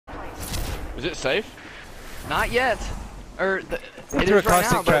Is it safe? Not yet. Or They threw a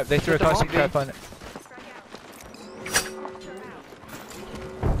caustic trap. They threw a caustic trap on it.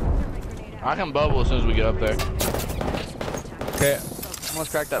 I can bubble as soon as we get up there. Okay. Almost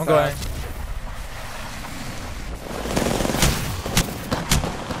cracked that. I'm going.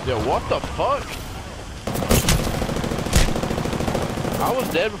 Yo, what the fuck? I was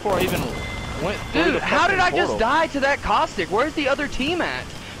dead before I even went through. Dude, the how did I portal. just die to that caustic? Where's the other team at?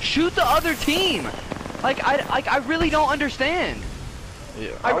 Shoot the other team. Like I really don't understand.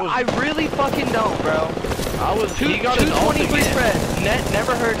 Yeah, I really fucking don't, bro. He got his ult 223 again. spread.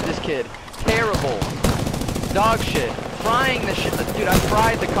 Never heard of this kid. Terrible. Dog shit. Frying the shit. Dude, I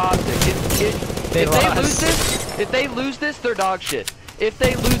fried the caustic. If they lose this, they're dog shit. If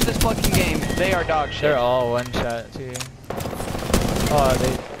they lose this fucking game, they are dog shit. They're all one shot too. Oh,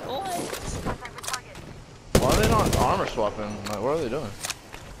 they. Why are they not armor swapping? Like, what are they doing?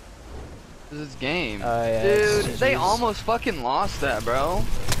 This is game. Yeah, dude, they almost fucking lost that, bro.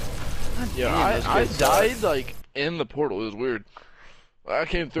 God Yeah, damn, I died like in the portal. It was weird. I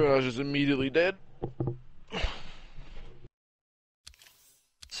came through and I was just immediately dead.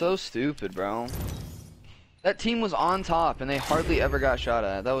 So stupid, bro. That team was on top and they hardly ever got shot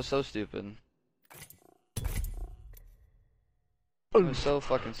at. That was so stupid. It was so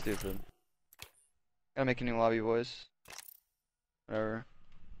fucking stupid. Gotta make a new lobby, boys. Whatever.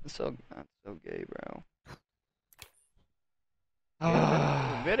 That's so gay, bro.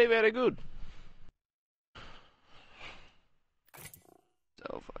 Yeah, very, very good.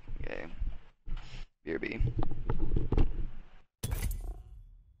 So fucking gay. BRB.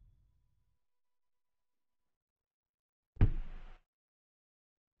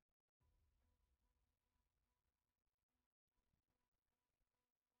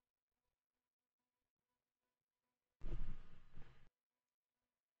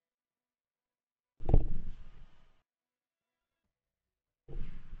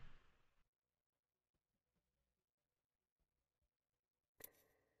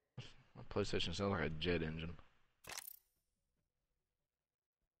 My PlayStation sounds like a jet engine.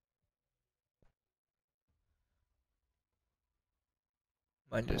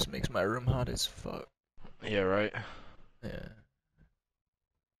 Mine just makes my room hot as fuck. Yeah, right. Yeah.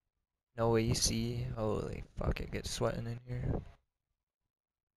 No AC. Holy fuck! It gets sweating in here.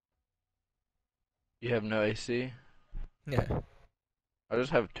 You have no AC? Yeah. I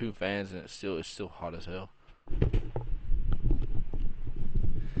just have 2 fans and it's still hot as hell.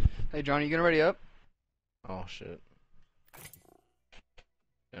 Hey, Johnny, you gonna ready up? Oh shit.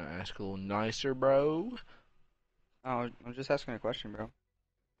 Gonna ask a little nicer, bro. Oh, I'm just asking a question, bro.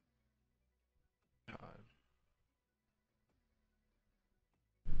 God.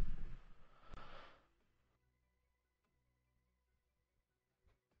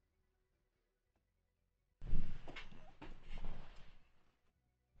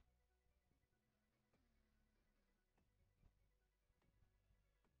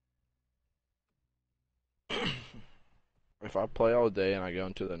 If I play all day and I go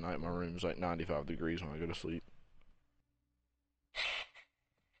into the night, my room's like 95 degrees when I go to sleep.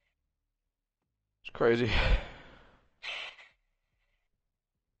 It's crazy.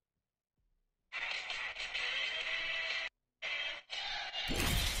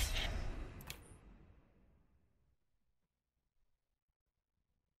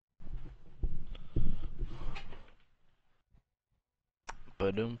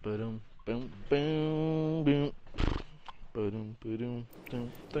 Ba-dum, ba-dum, boom, boom, boom. Ba-dum, ba-dum, dum,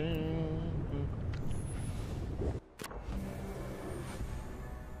 dum.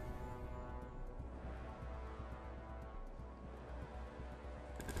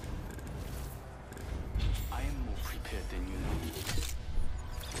 I am more prepared than you know.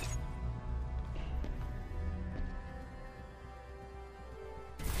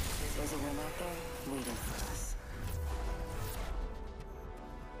 There's a room out there waiting for us.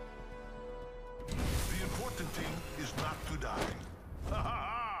 The important thing is not to die. Ha ha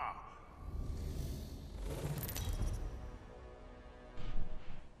ha!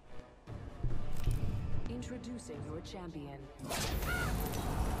 Introducing your champion.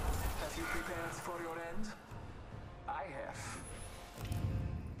 Have you prepared for your end? I have.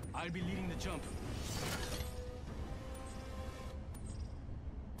 I'll be leading the jump.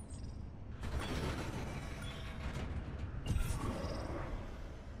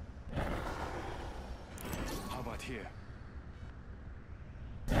 How about here?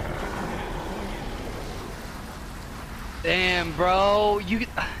 Damn, bro.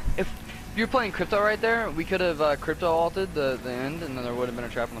 If you're playing crypto right there, we could have crypto alted the end, and then there would have been a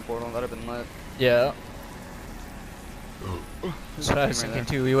trap in the portal. That'd have been lit. Yeah. That's what I was thinking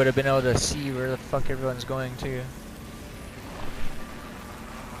too. We would have been able to see where the fuck everyone's going to.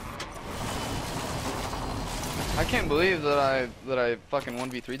 I can't believe that I fucking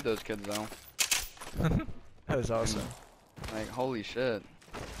 1v3'd those kids though. That was awesome. Like holy shit.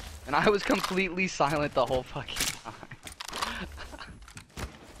 And I was completely silent the whole fucking time.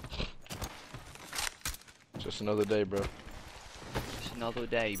 Just another day, bro. Just another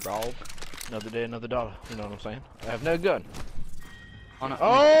day, bro. Another day, another dollar. You know what I'm saying? I have no gun. Oh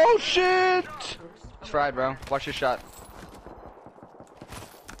Oh shit! it's fried, bro. Watch your shot.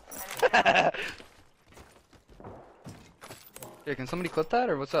 Here, can somebody clip that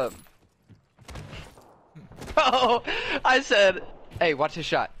or what's up? Oh, I said, hey, watch his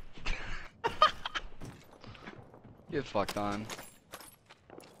shot. Get fucked on.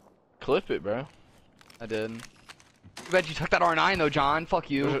 Clip it, bro. I did. Too bad you took that R9 though, John.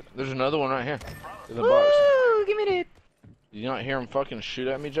 Fuck you. There's another one right here. In the box. Woo, give me that. You not hear him fucking shoot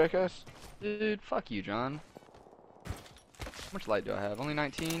at me, jackass? Dude, fuck you, John. How much light do I have? Only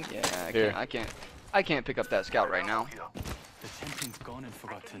 19? Yeah, Here. I can't pick up that scout right now. The champion's gone and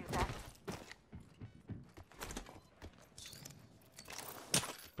forgotten.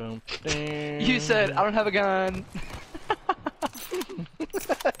 Boom. You said, I don't have a gun.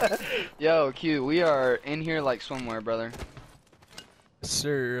 Yo, Q, we are in here like swimwear, brother.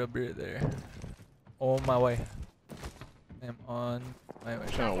 Sir, I'll be right there. On my way. I'm on my way.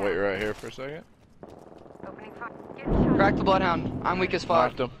 Just gonna wait right here for a second. Crack the bloodhound. I'm weak as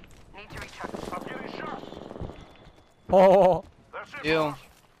fuck. Knocked him. I'm getting shot. Oh, That's it. Ew. boss.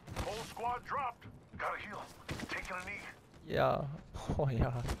 Whole squad dropped. Gotta heal. Taking a knee. yeah. Oh,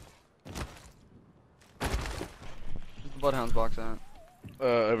 yeah. Where's the bloodhound's box at?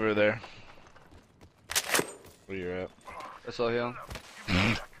 Over there. Where you're at? I saw heal.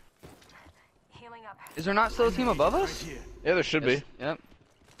 Healing up. Is there not still a team above us? Yeah, there should be. Yep.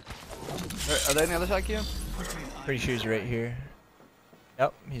 Are they on the other side, Q? Pretty sure he's right here.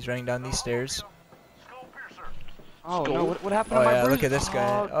 Yep, he's running down these stairs. Skull piercer. Oh Skull? no, what happened Oh to my yeah, bruise? look at this guy.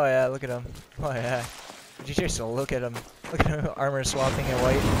 Oh, Oh yeah, look at him. Oh yeah. Would you just look at him? Look at him, armor swapping at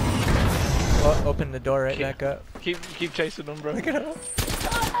white. Oh, open the door right back up. Keep chasing him, bro. Look at him.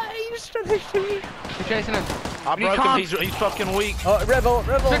 Ah, he's trying to shoot me. You're chasing him. I We need broke him. comms. He's fucking weak. Oh, rebel.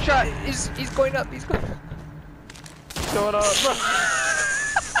 Trick shot. He's going up. He's going. Going up, bro.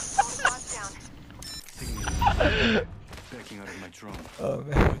 Backing out of my drone. Oh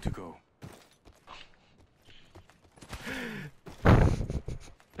man. Good to go.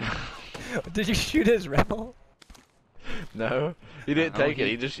 Did you shoot his rebel? No, he didn't No, take it.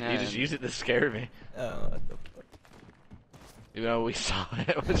 he- He just yeah. used it to scare me. Oh, what the fuck? Even though we saw it,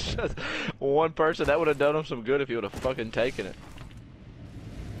 it was just one person that would have done him some good if he would have fucking taken it.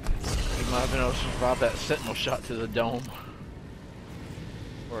 He might have been able to survive that sentinel shot to the dome.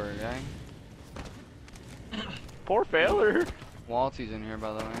 Poor guy. Poor failure. Waltzy's in here,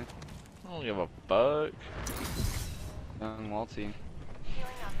 by the way. I don't give a fuck. Young Waltzy. Healing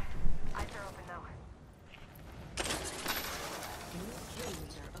up. Eyes are open though.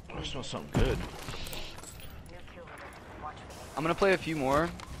 I smell something good. New kill leader. Watch me. I'm gonna play a few more,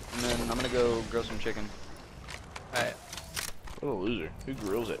 and then I'm gonna go grill some chicken. Alright. What a loser. Who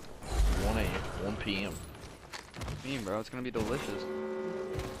grills at 1 a.m., 1 p.m.? Me, bro. It's gonna be delicious.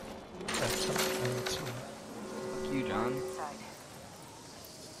 That's something too. Fuck you, John. Inside.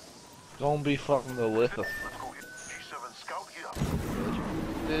 Don't be fucking delicious. Let's go hit G7 scout here.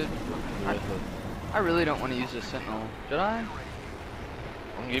 Dude, I really don't want to use this sentinel. Did I? I'm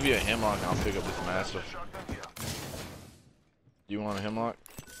gonna give you a hemlock and I'll pick up this massive. Shotgun here. Do you want a hemlock?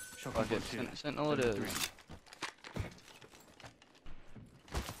 Fuck it. Sentinel it is.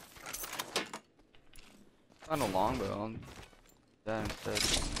 Found a longbow. I'll do that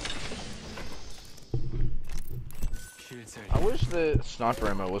instead. Shields I are wish the sniper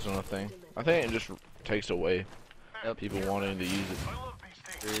ammo wasn't a thing. I think it just takes away Yep. people wanting to use it. I love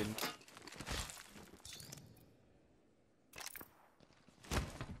these things. Agreed.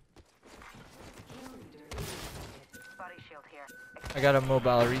 Body shield here. I got a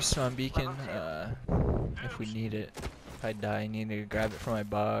mobile respawn beacon. If we need it. If I die, I need to grab it from my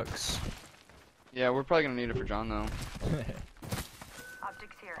box. Yeah, we're probably gonna need it for John though.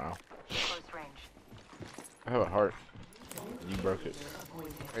 Optics here. Wow. Close range. I have a heart. You broke it.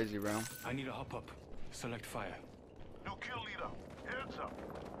 Crazy, bro. I need a hop up. Select fire. New kill leader. Heads up.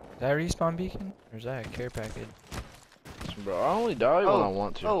 Is that a respawn beacon? Or is that a care package? Listen, bro, I only die when I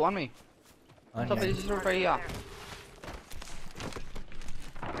want to. Oh, on me. On Somebody's you. just right here.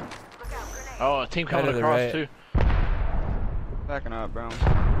 Look out, grenade. Oh, a team Right coming to the across right. too. Backing up, bro.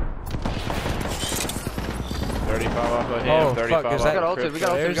 35 off of him. Oh, 35 fuck, is off that- We got of ulted, we got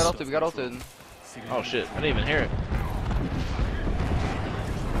Crypto. ulted, we got ulted, we got ulted. Oh shit, I didn't even hear it.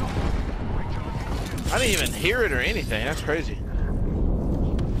 I didn't even hear it or anything. That's crazy.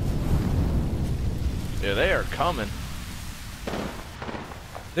 Yeah, they are coming.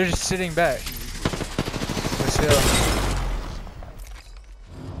 They're just sitting back. This hill.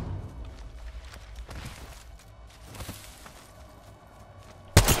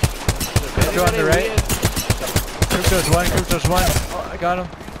 Crypto on the right. Crypto's one, Crypto's one. Oh, I got him.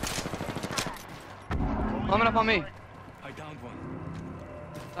 Coming up on me. I downed one.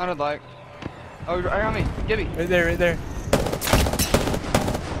 Sounded like. Oh, right on me. Gibby. Right there, right there.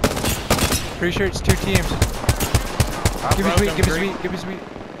 Pretty sure it's 2 teams. Give me sweet, give me sweet, give me sweet.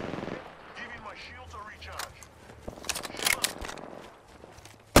 Giving my shields a recharge.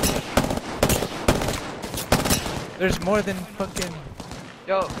 There's more than fucking.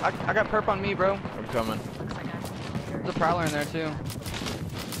 Yo, I got perp on me, bro. I'm coming. There's a prowler in there too.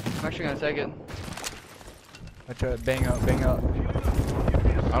 I'm actually gonna take it. I try to bang out, bang out.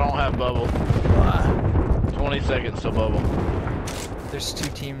 I don't have bubble. 20 seconds till bubble. There's 2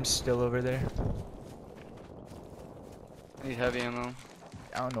 teams still over there. I need heavy ammo.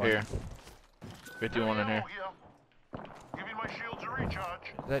 Down one. Here. 51 in here. Giving my shields a recharge.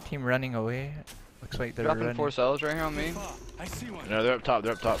 Is that team running away? Looks like they're Dropping running. 4 cells right here on me. I see one. No, they're up top.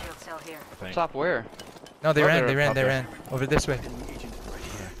 They're up top. Shield cell here. I think. Top where? No, they Oh, ran, they're they up ran, top they there. ran. Over this way.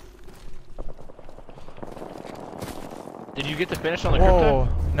 Did you get the finish on the Whoa!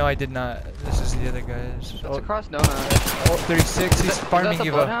 crypto? No, I did not. This is the other guys. That's Oh, across Donut. oh, 36. He's Is farming that the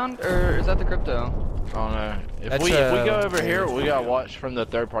Evo. Bloodhound or is that the Crypto? Oh no. If That's, we go uh, over here, we gotta watch from the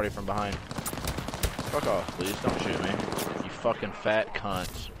third party from behind. Fuck off, please. Don't shoot me. You fucking fat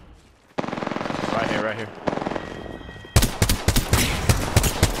cunts. Right here, right here.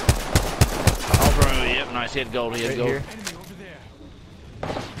 Oh, bro. Yep, nice. He had gold. He had Right gold. here. Enemy over there.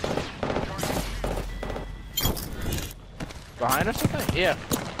 Behind us, I think? Yeah.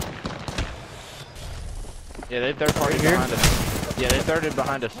 Yeah, they third party Right here? behind us. Yeah, they thirded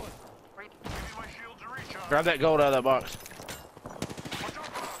behind us. Giving my shields a recharge. Grab that gold out of that box. Watch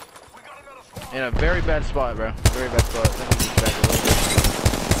out, bro. We got another squad. In a very bad spot, bro. Very bad spot. I think we just back a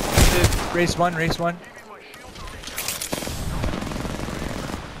little bit. Race 1, race 1. Giving my shields a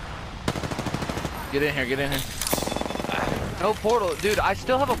recharge. Get in here, get in here. No portal. Dude, I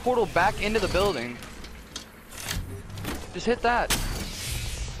still have a portal back into the building. Just hit that.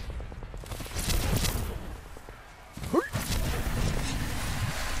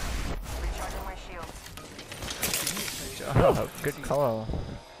 Recharging my shields. Oh, good call.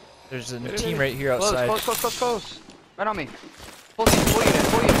 There's a team right here Close, outside. close, close, close, close. Right on me. Full team, full unit,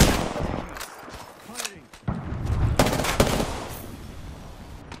 full unit. Firing.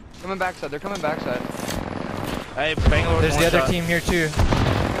 Coming backside, they're coming backside. Hey, Bangalore. There's the other team here too.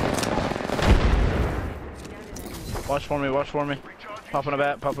 Watch for me, watch for me. Popping a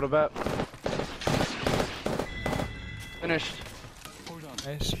bat, popping a bat. Finished. Hold on.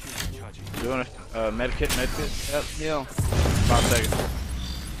 Nice. Shield recharging. Doing a medkit, medkit. Yep, heal. 5 seconds.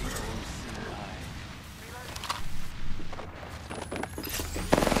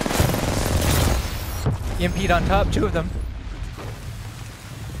 EMP'd on top, 2 of them.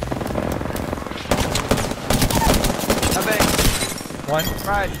 Have 1.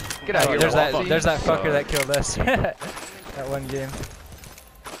 Right. Get out of here. There's that. Waltzy. There's that fucker that killed us. That one game.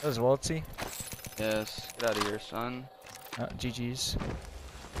 That was Waltzy. Yes. Get out of here, son. Oh, GG's.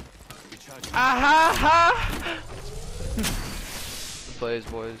 Recharging. Aha! Good plays,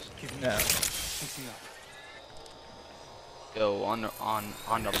 boys. No. Fixing up. Yo, on the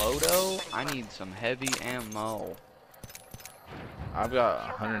Lodo, I need some heavy ammo. I've got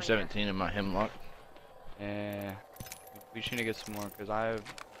 117 in my hemlock. Yeah. We should get some more because I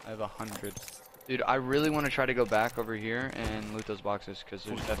have 100. Dude, I really want to try to go back over here and loot those boxes because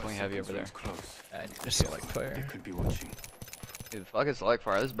there's definitely heavy over there. Close. I just select They fire. could be watching. Dude, fuck it's like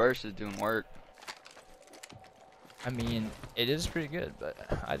fire. This burst is doing work. I mean, it is pretty good, but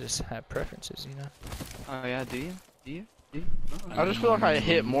I just have preferences, you know. Oh yeah, do you? Do you? Do you? I just feel like I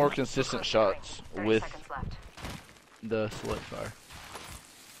hit more consistent shots 30 with seconds left. the select fire.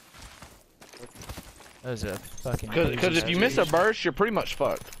 That was a fucking. Because crazy if you miss a burst, you're pretty much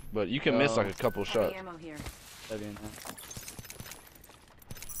fucked. But you can miss Oh. like a couple Heavy shots. ammo here. Heavy in there.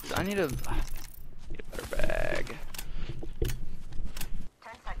 Dude, I need a better bag.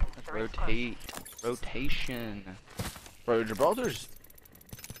 10 seconds. The ring's close. Rotate. Rotation. Bro, Gibraltar's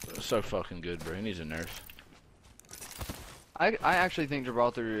so fucking good, bro. He needs a nerf. I actually think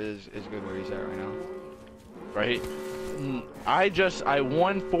Gibraltar is good where he's at right now. Right? I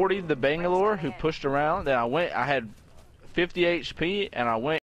 140'd the Bangalore who pushed around. Then I had 50 HP and I went